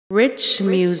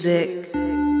Richmuziq.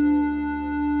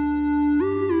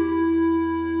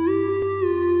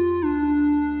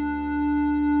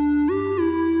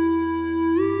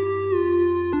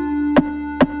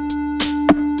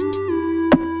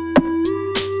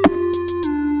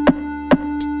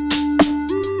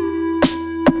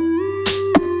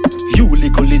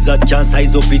 Little lizard can't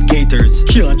size up with gators.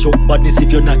 Can't choke badness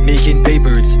if you're not making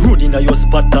papers. Running at your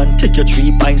spot and take your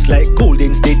 3 pints like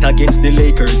Golden State against the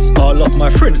Lakers. All of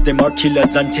my friends, them are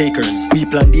killers and takers. We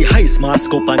plan the heist,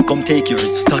 mask up and come take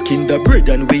yours. Stacking the bread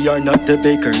and we are not the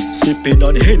bakers. Sipping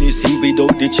on Hennessy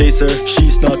without the chaser.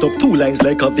 She's not up 2 lines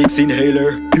like a Vicks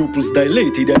inhaler. Pupils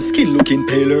dilated and skin looking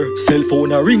paler. Cell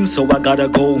phone a ring so I gotta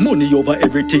go. Money over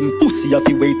everything, pussy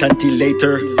Affi wait until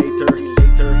later.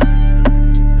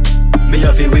 Me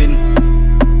Affi Win,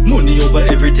 money over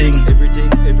everything.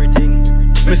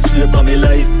 Me swear by me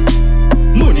life,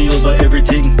 money over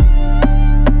everything.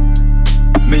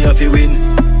 Me Affi Win,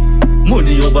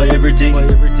 money over everything.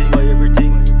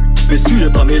 Me swear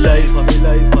by me life.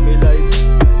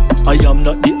 I am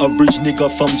not the average nigga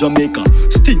from Jamaica.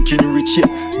 Stinking rich, yeah,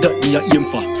 that me a aim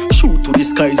for. Shoot to the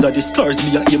skies are the stars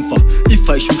me a aim for. If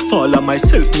I should fall on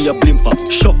myself, me a blame for.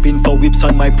 Shopping for whips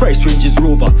and my price range is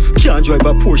Rover. Can't drive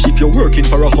a Porsche if you're working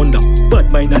for a Honda.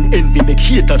 Bad mind and envy make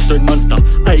haters turn monster.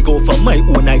 I go for my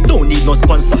own, I don't need no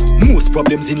sponsor. Most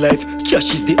problems in life, cash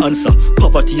is the answer.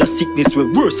 Poverty and sickness were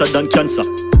worse than cancer.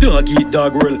 Dog eat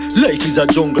dog world, life is a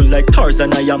jungle like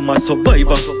Tarzan, I am a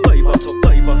survivor.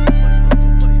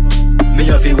 Me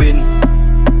Affi Win,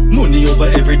 money over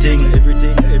everything.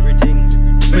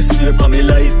 Me swear by me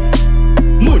life,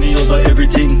 money over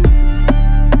everything.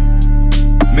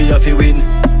 Me Affi Win,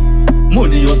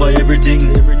 money over everything.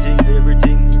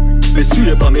 Me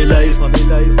swear by me life.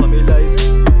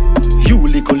 You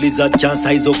little lizard can't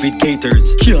size up with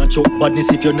gators. Can't choke badness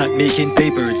if you're not making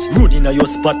papers. Running at your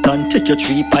spot and take your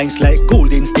 3 pints like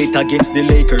Golden State against the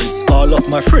Lakers. All of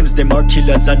my friends, them are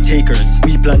killers and takers.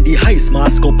 We plan the heist,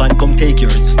 mask up and come take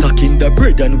yours. Stacking the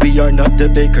bread and we are not the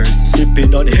bakers.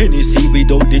 Sipping on Hennessy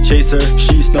without the chaser.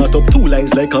 She's not up 2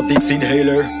 lines like a Vicks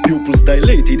inhaler. Pupils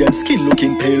dilated and skin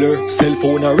looking paler. Cell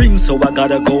phone a ring so I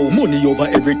gotta go. Money over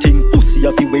everything, pussy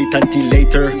Affi wait until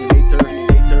later.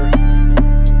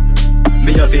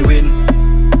 Me Affi Win,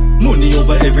 money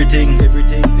over everything.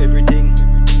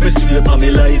 Me swear by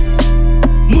me life,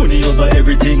 money over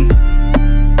everything.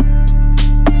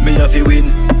 Me Affi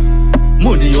Win,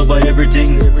 money over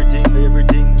everything.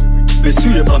 Me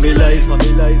swear by me life.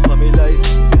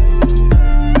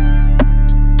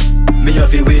 Me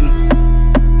Affi Win.